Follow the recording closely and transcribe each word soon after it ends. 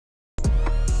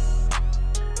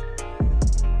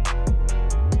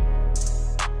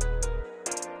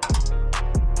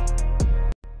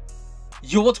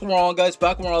Yo, what's going on, guys?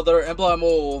 Back with another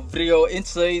MLMO video. In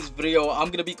today's video,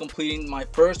 I'm gonna be completing my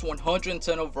first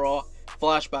 110 overall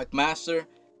flashback master.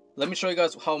 Let me show you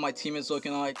guys how my team is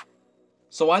looking like.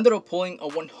 So I ended up pulling a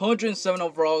 107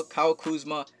 overall Kyle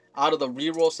Kuzma out of the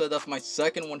reroll set. That's my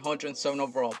second 107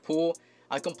 overall pull.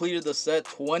 I completed the set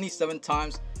 27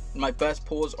 times, and my best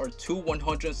pulls are two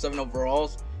 107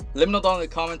 overalls. Let me know down in the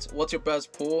comments what's your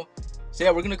best pull. So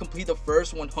yeah, we're gonna complete the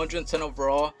first 110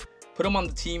 overall. Put him on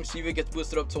the team, see if it gets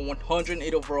boosted up to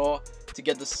 108 overall to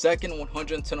get the second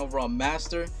 110 overall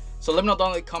master. So let me know down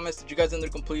in the comments, did you guys end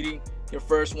up completing your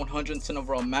first 110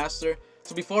 overall master?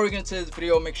 So before we get into this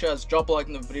video, make sure you guys drop a like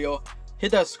in the video,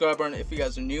 hit that subscribe button if you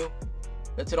guys are new.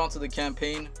 Let's head on to the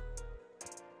campaign.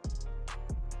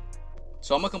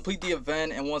 So I'm gonna complete the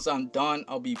event, and once I'm done,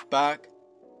 I'll be back.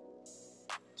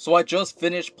 So I just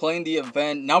finished playing the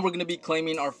event. Now we're going to be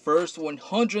claiming our first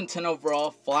 110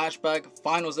 overall flashback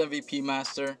finals MVP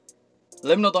master.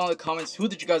 Let me know down in the comments, who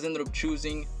did you guys end up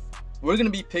choosing? We're going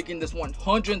to be picking this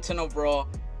 110 overall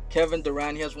Kevin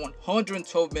Durant. He has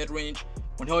 112 mid-range,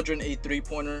 108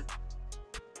 three-pointer.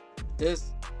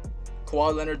 This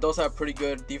Kawhi Leonard does have pretty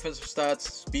good defensive stats,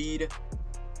 speed.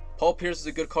 Paul Pierce is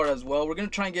a good card as well. We're going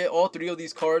to try and get all three of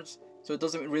these cards, so it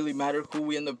doesn't really matter who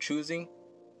we end up choosing.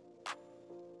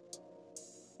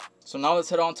 So now let's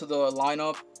head on to the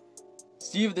lineup.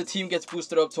 See if the team gets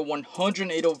boosted up to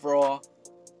 108 overall.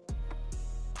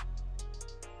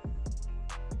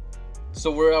 So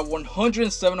we're at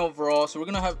 107 overall. So we're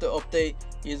going to have to update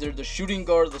either the shooting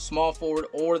guard, the small forward,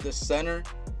 or the center.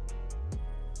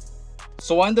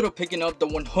 So I ended up picking up the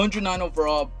 109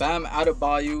 overall Bam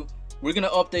Adebayo. We're going to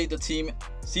update the team.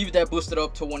 See if that boosted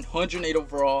up to 108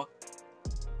 overall.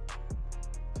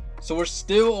 So we're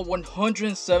still a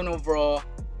 107 overall.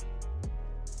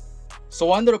 So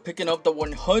I ended up picking up the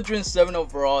 107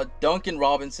 overall Duncan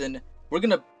Robinson. We're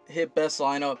going to hit best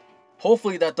lineup.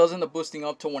 Hopefully that does end up boosting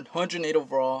up to 108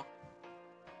 overall.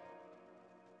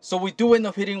 So we do end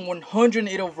up hitting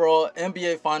 108 overall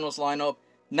NBA Finals lineup.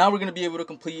 Now we're going to be able to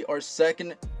complete our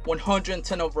second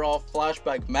 110 overall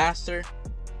flashback master.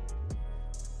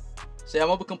 So yeah, I'm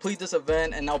going to complete this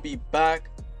event and I'll be back.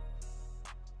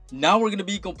 Now we're going to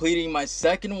be completing my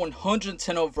second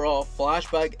 110 overall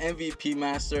flashback MVP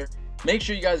master. Make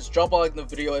sure you guys drop a like in the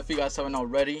video if you guys haven't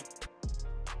already.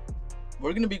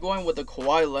 We're going to be going with the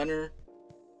Kawhi Leonard.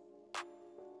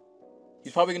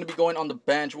 He's probably going to be going on the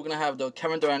bench. We're going to have the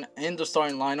Kevin Durant in the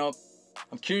starting lineup.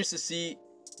 I'm curious to see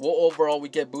what overall we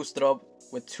get boosted up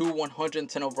with two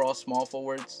 110 overall small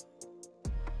forwards.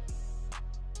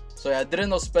 So yeah, I did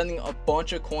end up spending a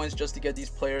bunch of coins just to get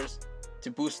these players to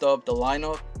boost up the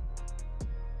lineup.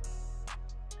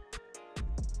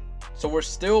 So we're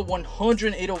still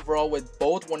 108 overall with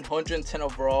both 110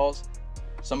 overalls.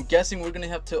 So I'm guessing we're going to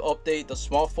have to update the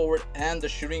small forward and the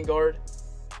shooting guard.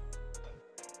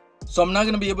 So I'm not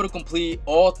going to be able to complete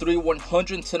all three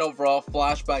 110 overall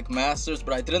flashback masters,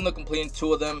 but I did end up completing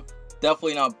two of them.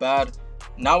 Definitely not bad.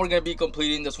 Now we're going to be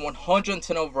completing this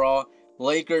 110 overall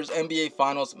Lakers NBA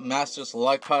Finals Master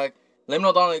Select Pack. Let me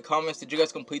know down in the comments, did you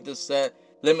guys complete this set?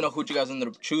 Let me know who you guys ended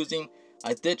up choosing.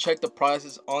 I did check the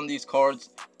prices on these cards,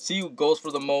 see who goes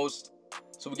for the most.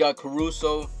 So we got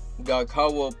Caruso, we got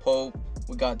Caldwell Pope,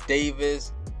 we got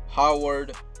Davis,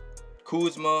 Howard,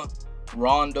 Kuzma,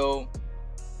 Rondo,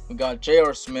 we got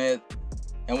J.R. Smith,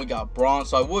 and we got Braun.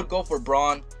 So I would go for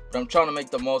Braun, but I'm trying to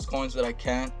make the most coins that I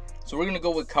can. So we're going to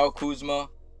go with Kyle Kuzma.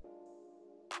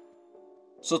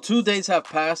 So 2 days have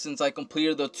passed since I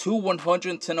completed the two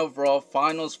 110 overall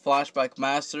Finals Flashback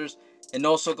Masters, and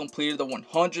also completed the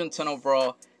 110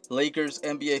 overall Lakers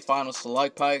NBA Finals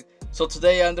Select Pack. So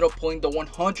today I ended up pulling the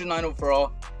 109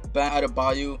 overall Bam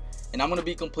Adebayo, and I'm going to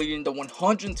be completing the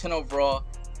 110 overall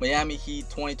Miami Heat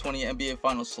 2020 NBA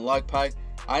Finals Select Pack.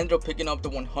 I ended up picking up the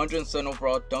 107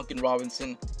 overall Duncan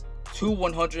Robinson, two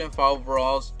 105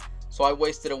 overalls. So I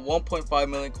wasted a 1.5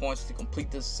 million coins to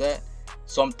complete this set.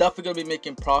 So I'm definitely going to be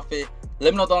making profit.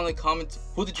 Let me know down in the comments,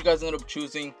 who did you guys end up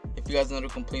choosing if you guys ended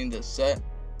up completing this set.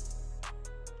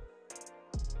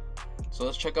 So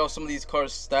let's check out some of these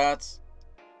cards' stats.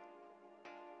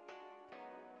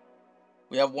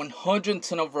 We have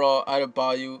 110 overall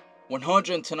Adebayo,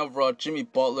 110 overall Jimmy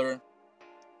Butler.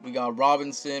 We got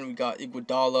Robinson, we got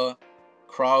Iguodala,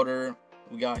 Crowder,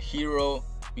 we got Hero,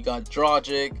 we got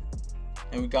Dragic,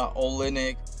 and we got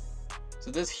Olynyk.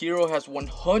 So this Hero has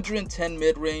 110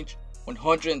 mid-range,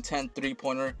 110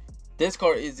 three-pointer. This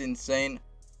card is insane.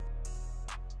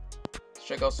 Let's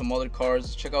check out some other cards.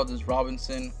 Let's check out this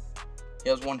Robinson. He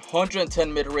has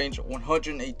 110 mid-range,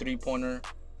 108 three-pointer.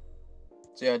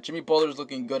 So yeah, Jimmy Butler is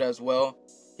looking good as well.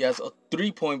 He has a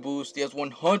 3-point boost. He has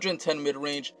 110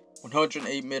 mid-range,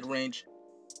 108 mid-range,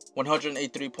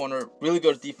 108 three-pointer. Really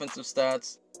good defensive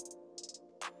stats.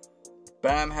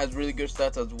 Bam has really good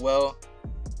stats as well.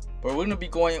 But we're going to be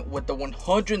going with the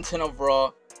 110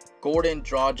 overall Goran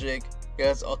Dragic. He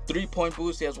has a 3-point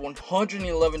boost. He has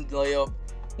 111 layup,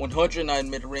 109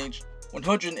 mid-range,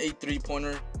 108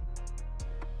 three-pointer.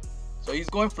 So he's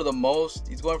going for the most.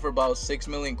 He's going for about 6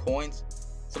 million coins.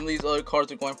 Some of these other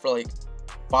cards are going for like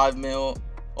 5 mil,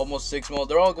 almost 6 mil.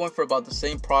 They're all going for about the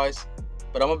same price.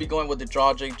 But I'm going to be going with the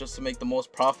Dragic just to make the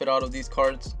most profit out of these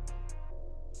cards.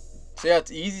 So yeah,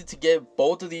 it's easy to get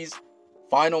both of these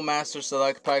Final Master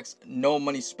Select Packs. No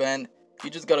money spent. You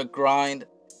just got to grind.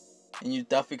 And you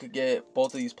definitely could get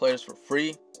both of these players for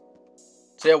free.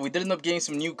 So yeah, we did end up getting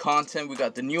some new content. We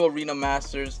got the new Arena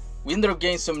Masters. We ended up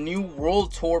getting some new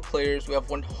World Tour players. We have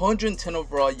 110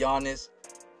 overall Giannis,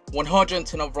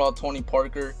 110 overall Tony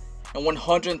Parker, and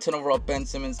 110 overall Ben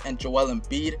Simmons and Joel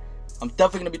Embiid. I'm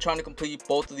definitely going to be trying to complete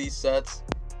both of these sets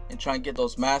and try and get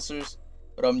those Masters.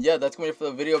 But yeah, that's going to be it for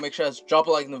the video. Make sure to drop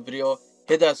a like in the video.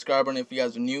 Hit that subscribe button if you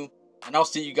guys are new. And I'll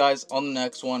see you guys on the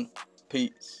next one.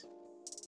 Peace.